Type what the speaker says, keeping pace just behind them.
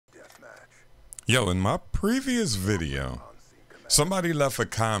Yo, in my previous video, somebody left a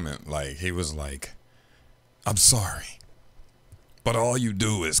comment like, he was like, I'm sorry, but all you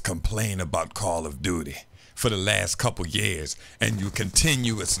do is complain about Call of Duty for the last couple years, and you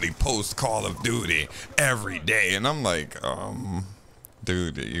continuously post Call of Duty every day. And I'm like,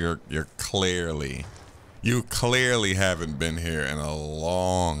 dude, you clearly haven't been here in a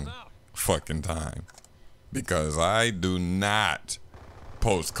long fucking time, because I do not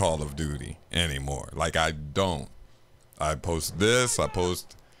post Call of Duty anymore. Like, I don't. I post this, I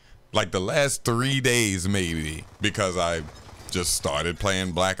post like the last 3 days maybe, because I just started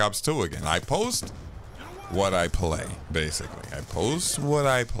playing Black Ops 2 again. I post what I play, basically. I post what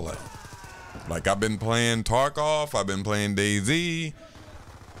I play. Like, I've been playing Tarkov, I've been playing DayZ.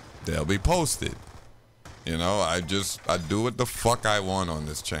 They'll be posted. You know, I do what the fuck I want on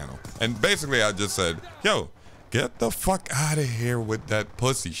this channel. And basically I just said, yo, get the fuck out of here with that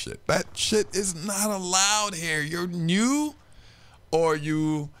pussy shit. That shit is not allowed here. You're new, or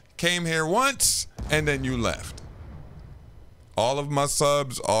you came here once and then you left. All of my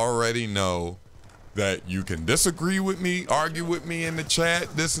subs already know that you can disagree with me, argue with me in the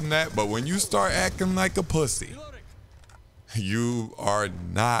chat, this and that, but when you start acting like a pussy, you are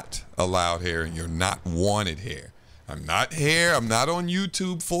not allowed here and you're not wanted here. I'm not here. I'm not on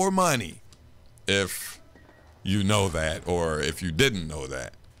YouTube for money, if you know that, or if you didn't know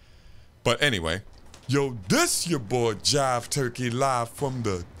that. But anyway, yo, this your boy Jiveturkey live from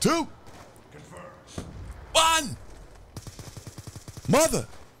the 2. One. Mother.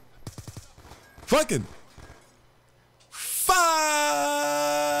 Fucking 5.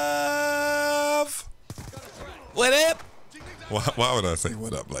 What up? Why would I say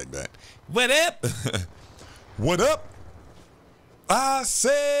what up like that? What up? What up? I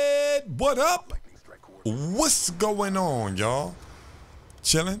said what up? What's going on, y'all?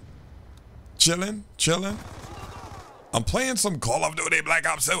 Chilling? Chilling? Chilling? I'm playing some Call of Duty Black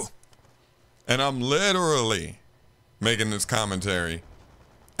Ops 2. And I'm literally making this commentary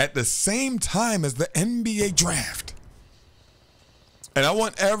at the same time as the NBA draft. And I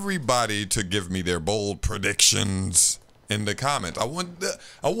want everybody to give me their bold predictions in the comments. I want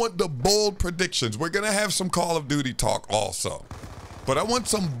the bold predictions. We're gonna have some Call of Duty talk also, but I want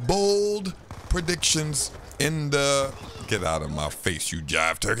some bold predictions in the, get out of my face, you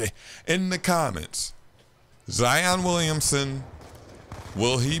jive turkey, in the comments. Zion Williamson,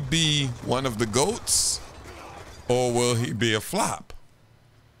 will he be one of the GOATs, or will he be a flop?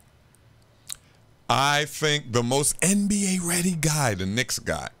 I think the most NBA ready guy, the Knicks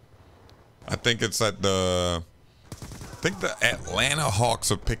guy, I think it's at the, I think the Atlanta Hawks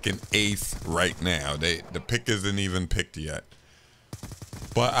are picking 8th right now. The pick isn't even picked yet.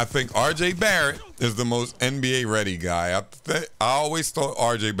 But I think RJ Barrett is the most NBA ready guy. I always thought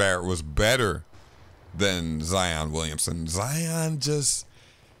RJ Barrett was better than Zion Williamson. Zion just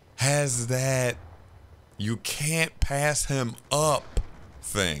has that you can't pass him up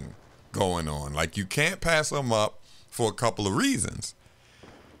thing going on. Like, you can't pass him up for a couple of reasons.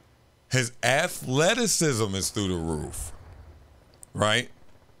 His athleticism is through the roof, right?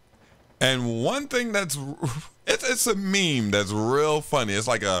 And one thing that's, it's a meme that's real funny. It's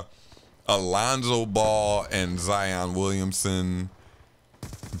like a Alonzo Ball and Zion Williamson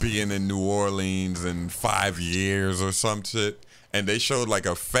being in New Orleans in 5 years or some shit. And they showed like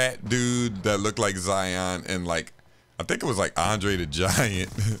a fat dude that looked like Zion, and like, I think it was like Andre the Giant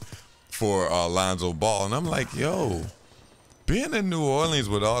for Alonzo Ball. And I'm like, yo, being in New Orleans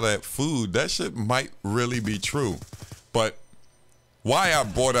with all that food, that shit might really be true. But why I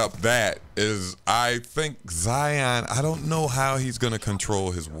brought up that is I think Zion, I don't know how he's going to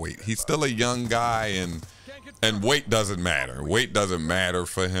control his weight. He's still a young guy, and weight doesn't matter. Weight doesn't matter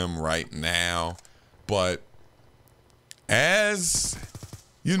for him right now. But as,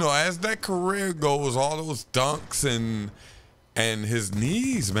 you know, as that career goes, all those dunks and his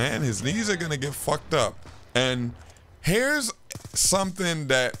knees, man, his knees are going to get fucked up. And here's something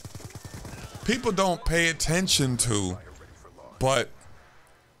that people don't pay attention to, but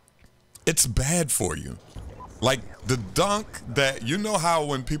it's bad for you. Like the dunk that, you know how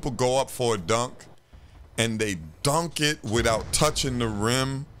when people go up for a dunk and they dunk it without touching the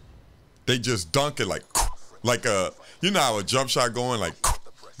rim, they just dunk it like a, you know how a jump shot going, like,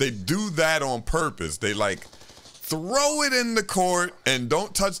 they do that on purpose. They like throw it in the court and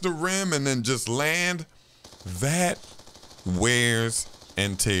don't touch the rim and then just land. That wears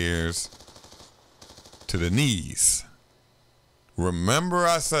and tears to the knees. Remember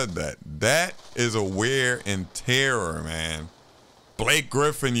I said that. That is a wear and tear, man. Blake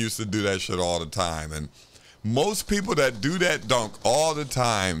Griffin used to do that shit all the time. And most people that do that dunk all the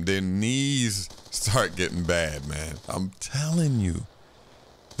time, their knees start getting bad, man. I'm telling you,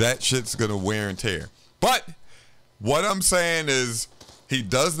 that shit's gonna wear and tear. But what I'm saying is, he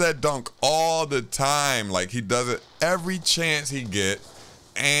does that dunk all the time. Like, he does it every chance he get,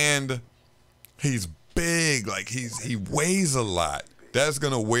 and he's big. Like, he weighs a lot. That's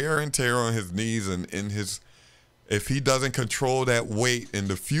gonna wear and tear on his knees, and in his, if he doesn't control that weight in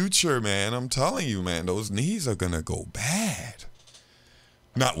the future, man, I'm telling you, man, those knees are gonna go bad.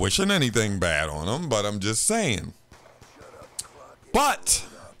 Not wishing anything bad on him, but I'm just saying. But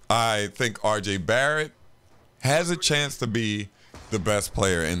I think RJ Barrett has a chance to be the best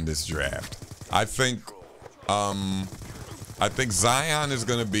player in this draft. I think Zion is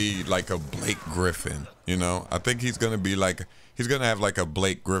gonna be like a Blake Griffin, you know? I think he's gonna be like, he's gonna have like a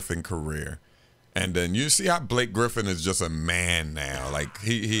Blake Griffin career. And then you see how Blake Griffin is just a man now. Like,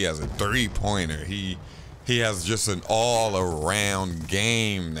 he has a three-pointer. He has just an all-around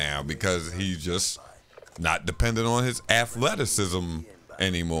game now because he's just not dependent on his athleticism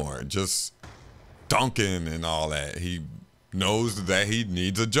anymore. Just dunking and all that. He knows that he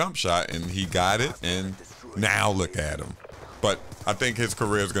needs a jump shot, and he got it, and now look at him. But I think his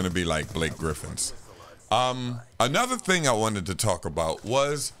career is going to be like Blake Griffin's. Another thing I wanted to talk about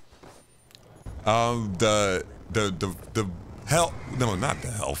was the hell, no, not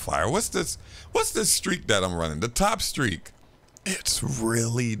the Hellfire. What's this streak that I'm running? The top streak. It's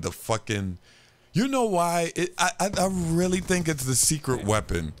really the fucking, you know why? I really think it's the secret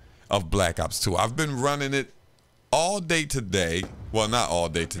weapon of Black Ops 2. I've been running it all day today. Well, not all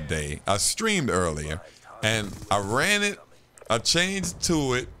day today. I streamed earlier, and I ran it. I changed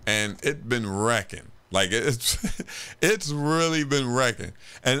to it, and it's been wrecking. Like, it's really been wrecking.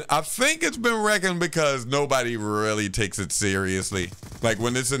 And I think it's been wrecking because nobody really takes it seriously. Like,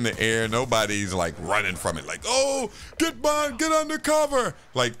 when it's in the air, nobody's like running from it. Like, oh, get under cover.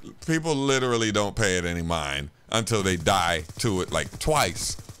 Like, people literally don't pay it any mind until they die to it like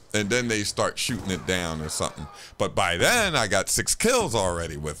twice. And then they start shooting it down or something. But by then, I got 6 kills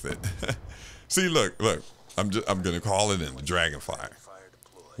already with it. See, look, I'm gonna call it in the Dragonfire.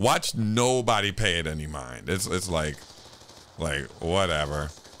 Watch nobody pay it any mind. It's like whatever.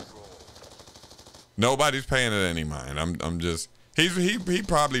 Nobody's paying it any mind. I'm just, he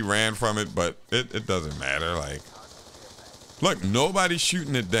probably ran from it, but it doesn't matter. Like, look, nobody's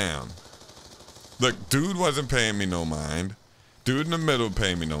shooting it down. Look, dude wasn't paying me no mind. Dude in the middle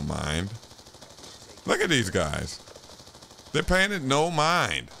paying me no mind. Look at these guys. They're paying it no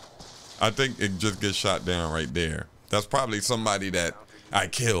mind. I think it just gets shot down right there. That's probably somebody that I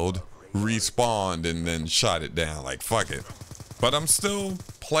killed, respawned, and then shot it down. Like, fuck it. But I'm still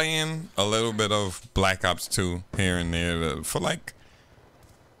playing a little bit of Black Ops 2 here and there for like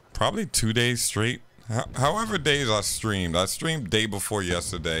probably 2 days straight. However days I streamed. I streamed day before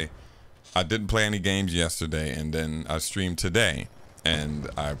yesterday. I didn't play any games yesterday, and then I streamed today, and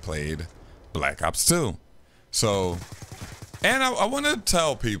I played Black Ops 2. So, and I want to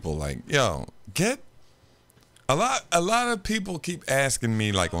tell people, like, yo, get a lot of people keep asking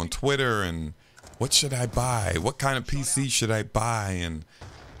me, like, on Twitter, and what should I buy? What kind of PC should I buy? And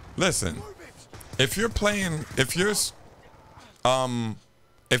listen, if you're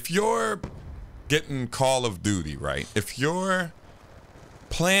getting Call of Duty, right? If you're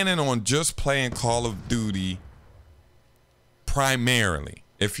planning on just playing Call of Duty primarily,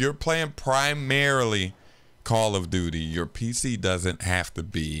 if you're playing primarily Call of Duty, your PC doesn't have to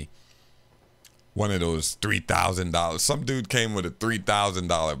be one of those $3,000. Some dude came with a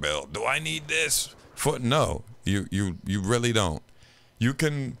 $3,000 bill. Do I need this? No, you really don't. You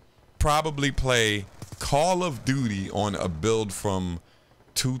can probably play Call of Duty on a build from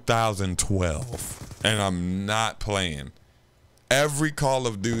 2012, and I'm not playing. Every Call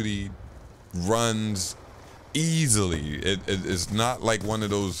of Duty runs easily. It's not like one of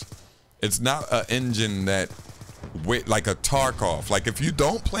those, it's not an engine that, like a Tarkov. Like, if you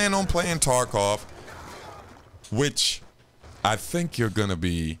don't plan on playing Tarkov, which I think you're gonna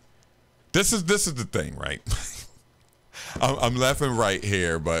be, this is the thing, right? I'm left and right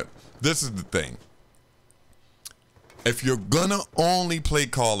here, but this is the thing. If you're gonna only play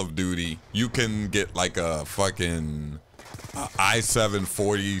Call of Duty, you can get like a fucking i7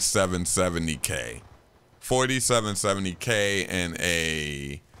 4770K, 4770K, and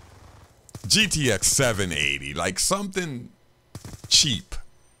a GTX 780, like something cheap.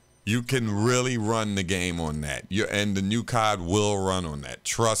 You can really run the game on that. And the new COD will run on that.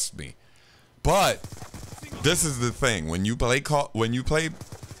 Trust me. But this is the thing: when you play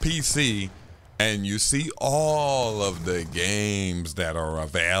PC, and you see all of the games that are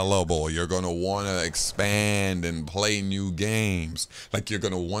available, you're going to want to expand and play new games. Like you're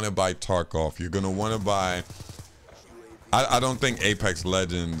going to want to buy Tarkov. You're going to want to buy... I don't think Apex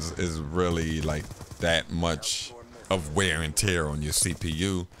Legends is really like that much of wear and tear on your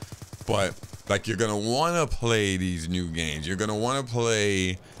CPU. But like you're going to want to play these new games. You're going to want to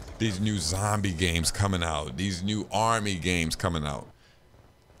play these new zombie games coming out. These new army games coming out.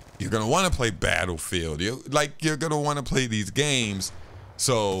 You're gonna want to play Battlefield. You're gonna want to play these games.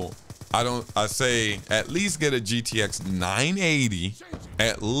 So I say at least get a GTX 980.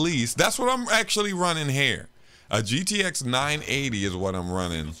 At least that's what I'm actually running here. A GTX 980 is what I'm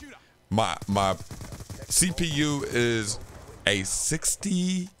running. My CPU is a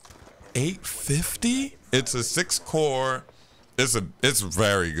 6850. It's a 6-core. It's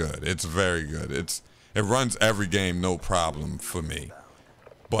very good. It's very good. It runs every game no problem for me.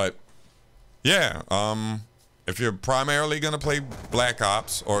 But yeah, if you're primarily gonna play Black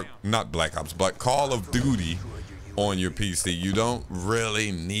Ops, or not Black Ops, but Call of Duty on your PC, you don't really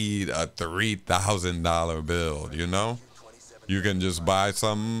need a $3,000 build, you know? You can just buy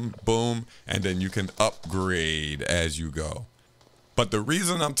some, boom, and then you can upgrade as you go. But the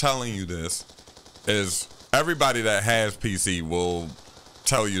reason I'm telling you this is everybody that has PC will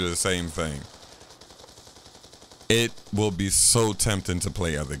tell you the same thing. It will be so tempting to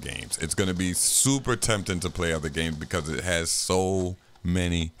play other games. It's going to be super tempting to play other games because it has so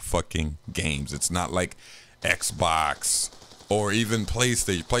many fucking games. It's not like Xbox or even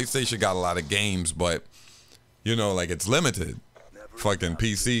PlayStation. PlayStation got a lot of games, but you know, like it's limited. Fucking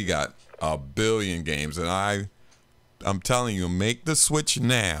PC got a billion games, and I'm telling you, make the switch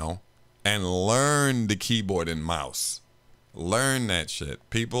now and learn the keyboard and mouse. Learn that shit.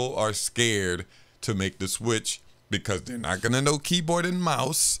 People are scared to make the switch because they're not gonna know keyboard and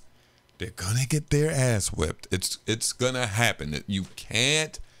mouse. They're gonna get their ass whipped. It's gonna happen. You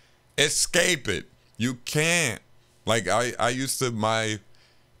can't escape it. You can't. Like I used to, my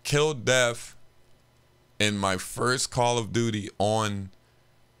kill death in my first Call of Duty on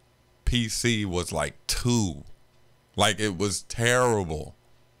PC was like 2. Like it was terrible.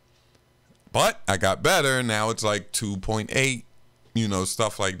 But I got better. Now it's like 2.8, you know,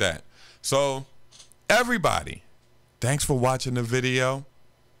 stuff like that. So everybody, thanks for watching the video.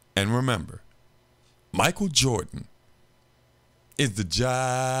 And remember, Michael Jordan is the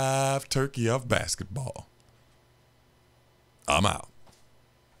Jiveturkey of basketball. I'm out.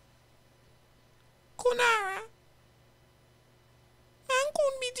 Kunara.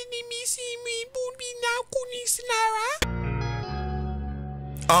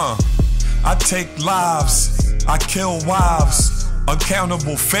 I take lives, I kill wives,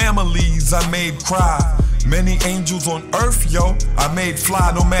 uncountable families I made cry. Many angels on earth, yo, I made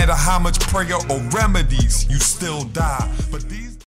fly. No matter how much prayer or remedies, you still die. But these